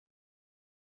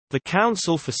The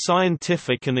Council for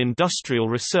Scientific and Industrial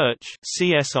Research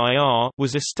 (CSIR)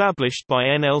 was established by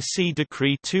NLC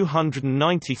Decree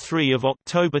 293 of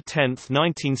October 10,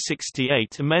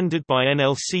 1968, amended by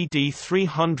NLC D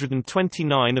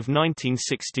 329 of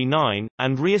 1969,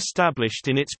 and re-established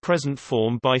in its present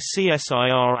form by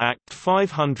CSIR Act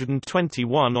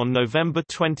 521 on November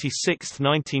 26,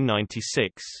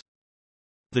 1996.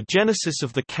 The genesis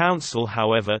of the Council,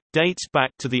 however, dates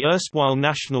back to the erstwhile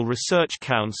National Research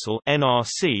Council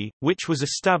 (NRC), which was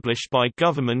established by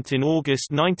government in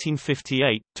August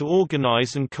 1958 to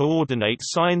organize and coordinate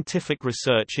scientific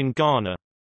research in Ghana.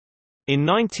 In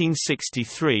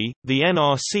 1963, the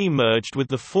NRC merged with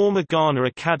the former Ghana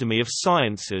Academy of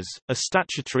Sciences, a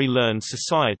statutory learned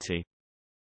society.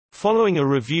 Following a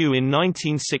review in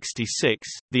 1966,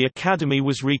 the Academy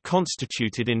was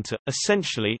reconstituted into,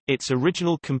 essentially, its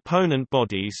original component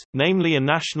bodies, namely a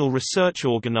National Research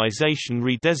Organization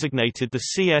redesignated the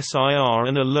CSIR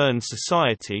and a Learned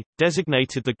Society,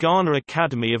 designated the Ghana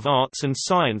Academy of Arts and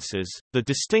Sciences. The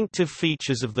distinctive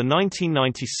features of the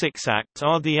 1996 Act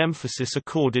are the emphasis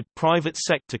accorded private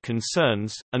sector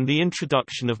concerns, and the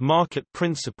introduction of market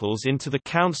principles into the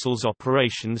Council's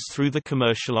operations through the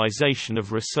commercialization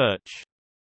of research.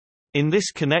 In this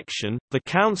connection, the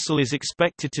Council is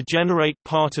expected to generate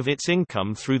part of its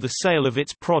income through the sale of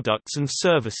its products and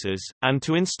services, and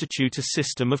to institute a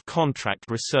system of contract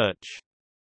research.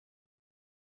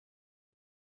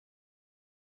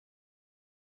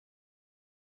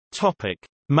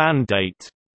 Mandate.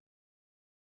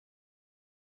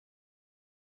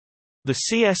 The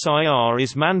CSIR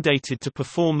is mandated to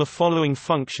perform the following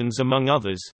functions among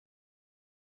others: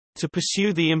 to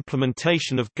pursue the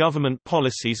implementation of government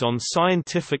policies on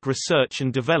scientific research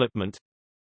and development,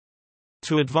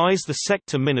 to advise the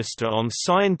sector minister on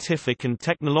scientific and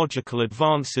technological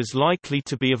advances likely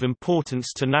to be of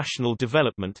importance to national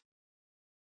development,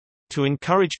 to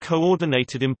encourage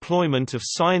coordinated employment of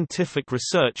scientific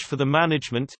research for the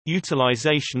management,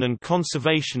 utilization and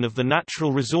conservation of the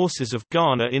natural resources of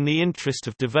Ghana in the interest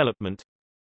of development,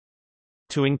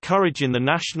 to encourage in the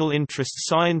national interest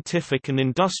scientific and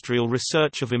industrial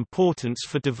research of importance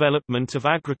for development of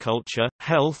agriculture,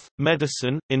 health,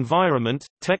 medicine, environment,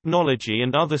 technology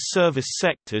and other service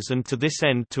sectors, and to this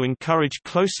end to encourage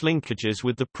close linkages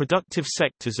with the productive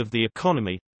sectors of the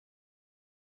economy,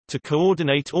 to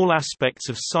coordinate all aspects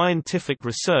of scientific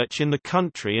research in the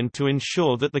country and to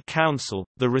ensure that the Council,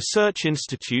 the research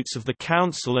institutes of the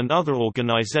Council and other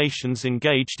organizations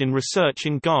engaged in research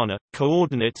in Ghana,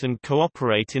 coordinate and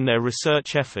cooperate in their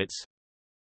research efforts,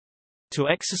 to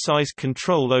exercise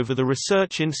control over the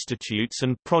research institutes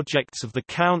and projects of the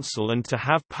Council and to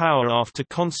have power after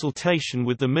consultation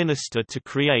with the Minister to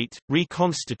create,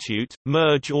 reconstitute,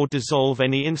 merge or dissolve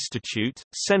any institute,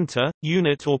 centre,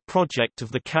 unit or project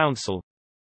of the Council,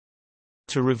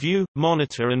 to review,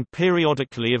 monitor and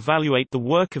periodically evaluate the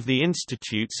work of the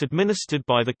institutes administered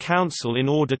by the Council in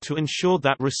order to ensure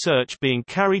that research being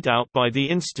carried out by the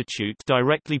institute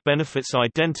directly benefits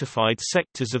identified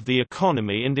sectors of the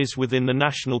economy and is within the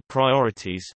national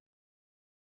priorities,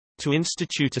 to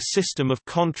institute a system of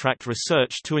contract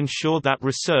research to ensure that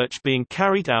research being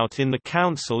carried out in the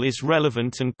Council is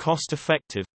relevant and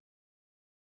cost-effective,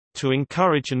 to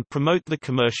encourage and promote the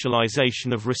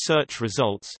commercialization of research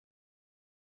results,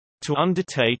 to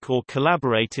undertake or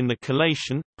collaborate in the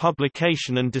collation,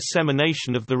 publication and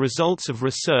dissemination of the results of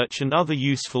research and other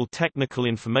useful technical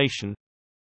information,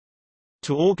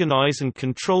 to organize and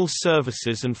control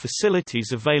services and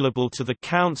facilities available to the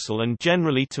Council and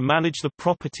generally to manage the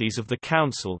properties of the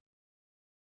Council,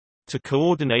 to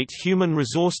coordinate human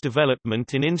resource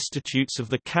development in institutes of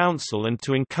the Council and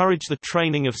to encourage the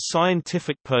training of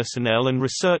scientific personnel and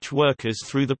research workers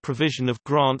through the provision of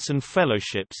grants and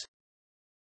fellowships,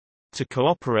 to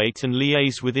cooperate and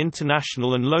liaise with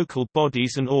international and local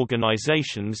bodies and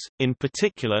organizations, in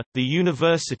particular, the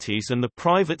universities and the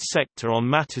private sector on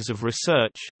matters of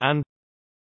research, and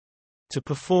to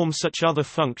perform such other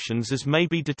functions as may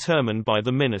be determined by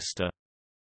the Minister.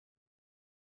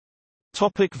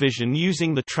 Topic: vision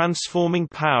using the transforming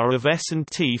power of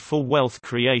S&T for wealth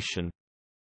creation.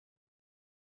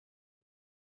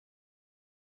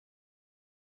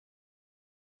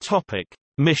 Topic: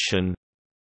 mission.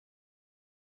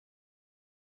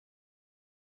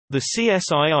 The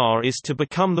CSIR is to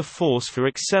become the force for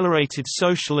accelerated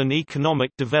social and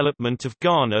economic development of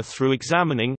Ghana through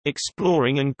examining,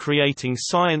 exploring and creating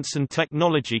science and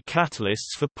technology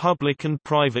catalysts for public and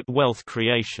private wealth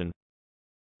creation.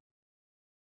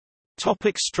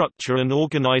 Topic: structure and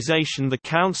organization. The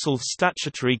Council's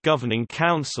statutory governing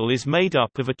council is made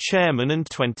up of a chairman and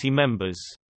 20 members.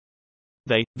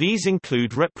 These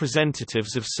include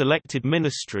representatives of selected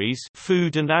ministries: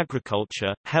 Food and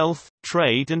Agriculture, Health,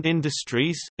 Trade and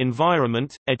Industries,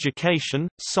 Environment, Education,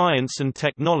 Science and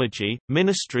Technology,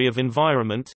 Ministry of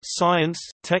Environment, Science,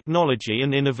 Technology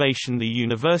and Innovation, the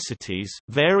universities,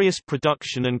 various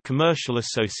production and commercial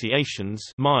associations,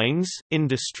 mines,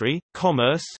 industry,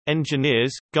 commerce,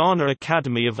 engineers, Ghana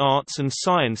Academy of Arts and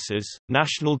Sciences,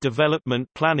 National Development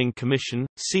Planning Commission,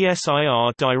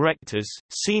 CSIR directors,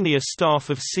 senior staff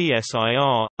of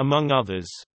CSIR, among others.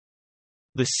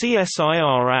 The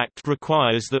CSIR Act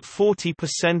requires that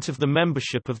 40% of the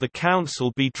membership of the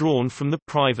Council be drawn from the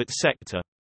private sector.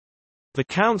 The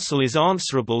Council is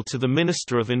answerable to the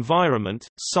Minister of Environment,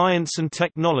 Science and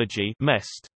Technology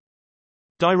 (MEST).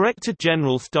 Director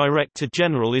General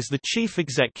is the Chief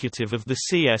Executive of the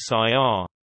CSIR.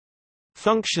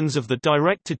 Functions of the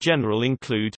Director General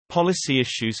include, policy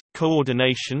issues,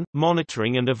 coordination,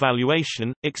 monitoring and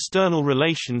evaluation, external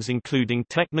relations including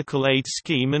technical aid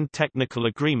scheme and technical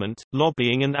agreement,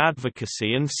 lobbying and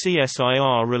advocacy, and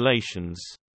CSIR relations.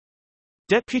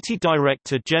 Deputy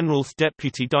Director General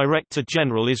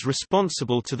is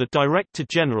responsible to the Director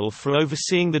General for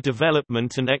overseeing the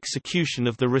development and execution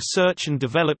of the research and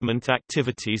development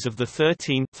activities of the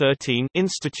 13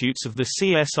 institutes of the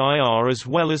CSIR as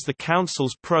well as the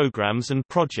Council's programs and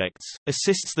projects,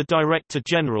 assists the Director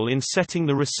General in setting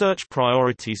the research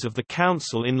priorities of the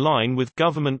Council in line with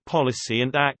government policy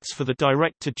and acts for the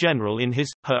Director General in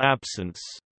his/her absence.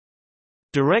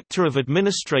 Director of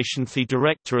Administration. The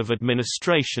Director of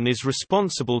Administration is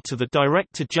responsible to the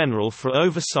Director General for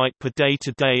oversight per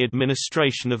day-to-day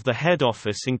administration of the head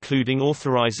office including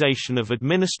authorization of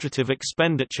administrative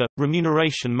expenditure,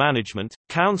 remuneration management,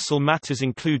 Council matters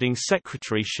including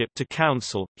secretaryship to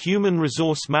Council, human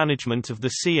resource management of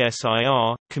the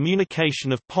CSIR,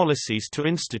 communication of policies to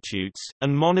institutes,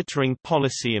 and monitoring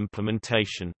policy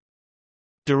implementation.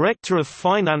 Director of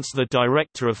Finance. The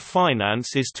Director of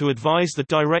Finance is to advise the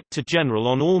Director General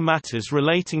on all matters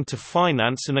relating to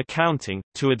finance and accounting,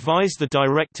 to advise the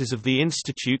directors of the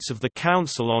institutes of the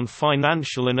Council on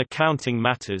financial and accounting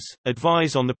matters,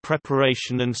 advise on the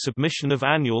preparation and submission of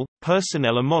annual,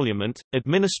 personnel emolument,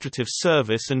 administrative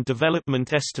service and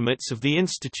development estimates of the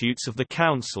institutes of the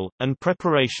Council, and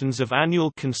preparations of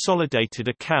annual consolidated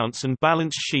accounts and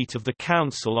balance sheet of the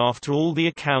Council after all the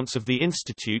accounts of the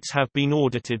institutes have been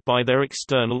audited by their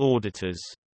external auditors.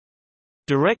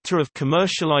 Director of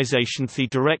Commercialization. The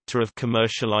Director of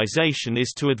Commercialization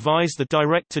is to advise the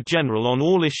Director General on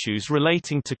all issues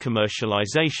relating to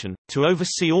commercialization, to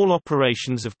oversee all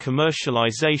operations of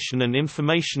commercialization and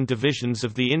information divisions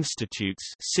of the institutes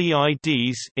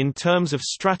 (CIDs) in terms of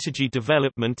strategy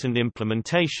development and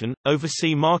implementation,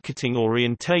 oversee marketing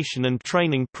orientation and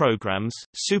training programs,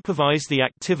 supervise the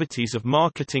activities of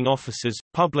marketing officers,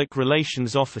 public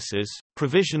relations officers,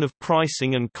 provision of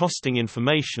pricing and costing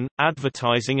information,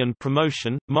 advertising and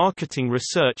promotion, marketing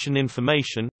research and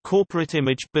information, corporate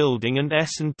image building and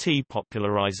S&T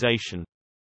popularization.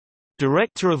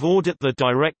 Director of Audit. The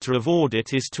Director of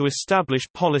Audit is to establish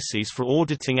policies for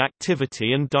auditing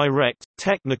activity and direct,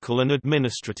 technical and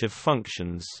administrative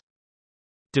functions.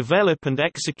 Develop and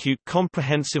execute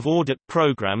comprehensive audit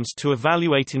programs to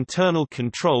evaluate internal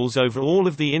controls over all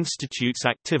of the Institute's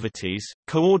activities,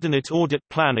 coordinate audit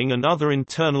planning and other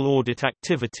internal audit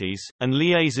activities, and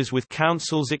liaises with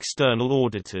Council's external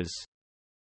auditors.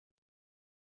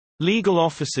 Legal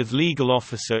Officer. The legal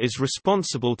officer is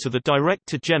responsible to the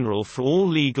Director General for all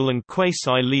legal and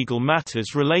quasi-legal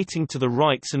matters relating to the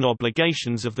rights and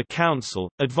obligations of the Council,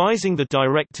 advising the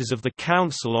directors of the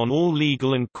Council on all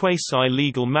legal and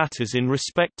quasi-legal matters in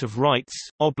respect of rights,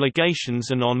 obligations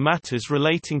and on matters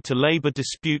relating to labor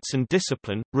disputes and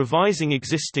discipline, revising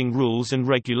existing rules and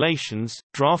regulations,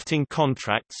 drafting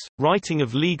contracts, writing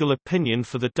of legal opinion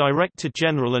for the Director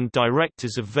General and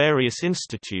directors of various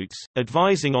institutes,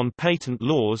 advising on patent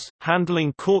laws,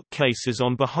 handling court cases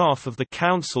on behalf of the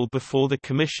Council before the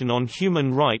Commission on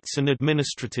Human Rights and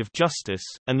Administrative Justice,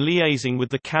 and liaising with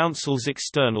the Council's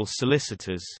external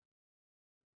solicitors.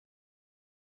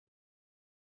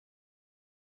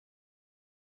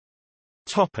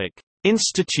 Topic: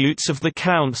 Institutes of the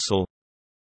Council.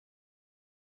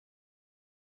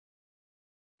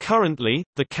 Currently,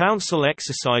 the Council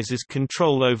exercises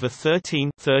control over 13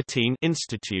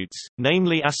 institutes,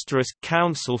 namely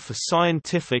Council for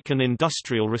Scientific and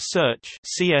Industrial Research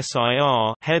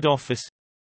 (CSIR) Head Office,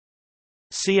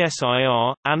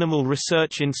 CSIR Animal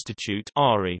Research Institute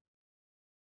 (ARI),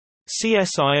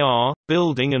 CSIR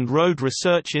Building and Road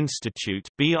Research Institute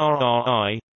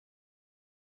 (BRRI),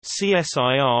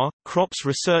 CSIR Crops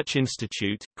Research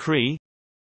Institute (CRI),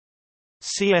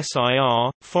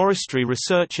 CSIR, Forestry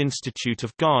Research Institute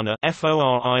of Ghana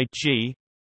FORIG,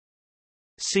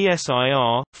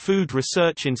 CSIR, Food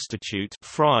Research Institute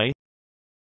FRI,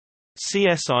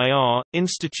 CSIR,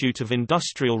 Institute of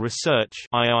Industrial Research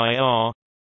IIR,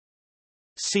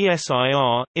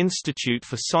 CSIR, Institute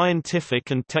for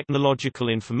Scientific and Technological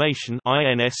Information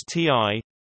INSTI,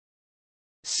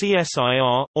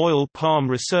 CSIR, Oil Palm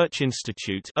Research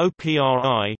Institute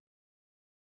OPRI,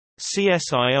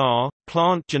 CSIR,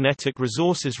 Plant Genetic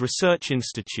Resources Research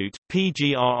Institute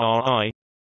PGRRI,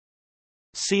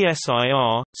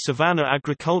 CSIR, Savannah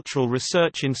Agricultural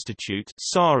Research Institute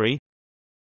SARI,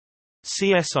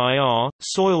 CSIR,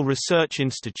 Soil Research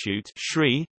Institute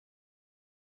SRI,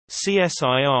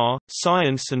 CSIR,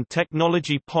 Science and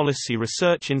Technology Policy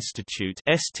Research Institute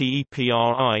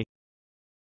STEPRI,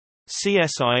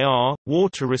 CSIR,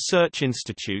 Water Research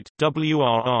Institute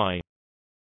WRI.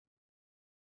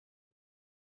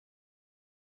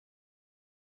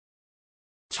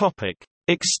 Topic: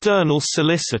 External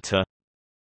solicitor.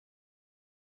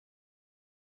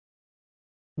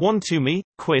 Wantumi,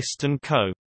 Quist &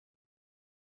 Co.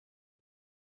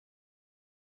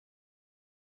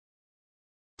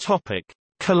 Topic: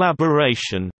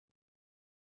 Collaboration.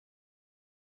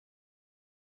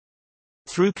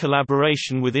 Through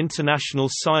collaboration with international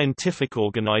scientific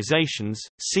organizations,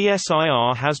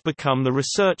 CSIR has become the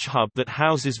research hub that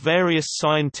houses various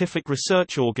scientific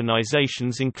research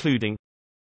organizations including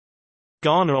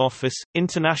Ghana Office,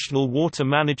 International Water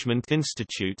Management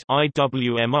Institute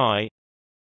IWMI,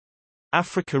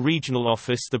 Africa Regional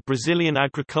Office, the Brazilian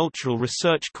Agricultural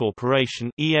Research Corporation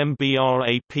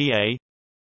EMBRAPA,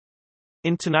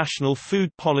 International Food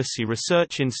Policy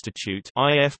Research Institute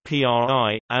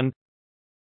IFPRI, and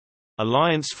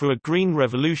Alliance for a Green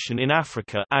Revolution in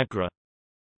Africa AGRA.